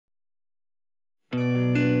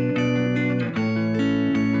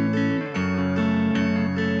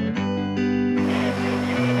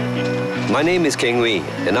My name is Keng Wee,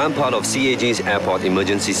 and I'm part of CAG's Airport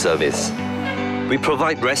Emergency Service. We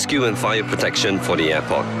provide rescue and fire protection for the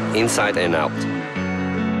airport, inside and out.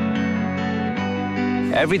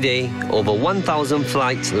 Every day, over 1,000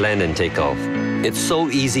 flights land and take off. It's so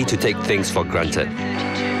easy to take things for granted.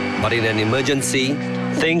 But in an emergency,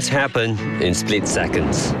 things happen in split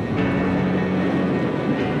seconds.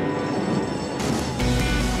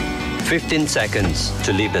 15 seconds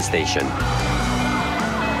to leave the station.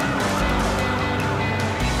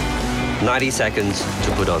 90 seconds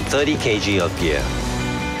to put on 30 kg of gear.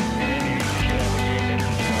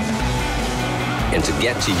 And to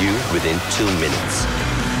get to you within 2 minutes.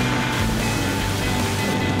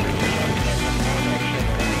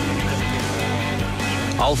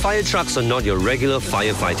 Our fire trucks are not your regular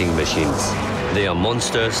firefighting machines. They are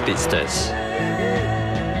monster speedsters.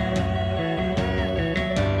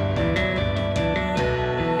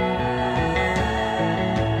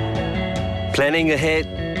 Planning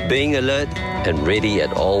ahead, being alert and ready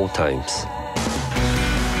at all times.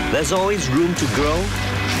 There's always room to grow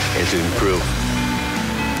and to improve.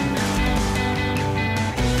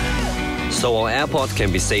 So our airport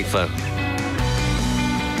can be safer.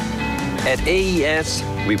 At AES,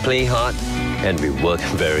 we play hard and we work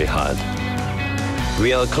very hard.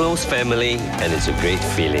 We are a close family and it's a great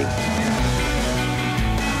feeling.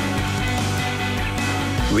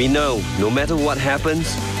 We know no matter what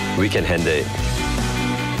happens, we can handle it.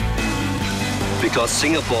 Because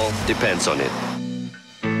Singapore depends on it.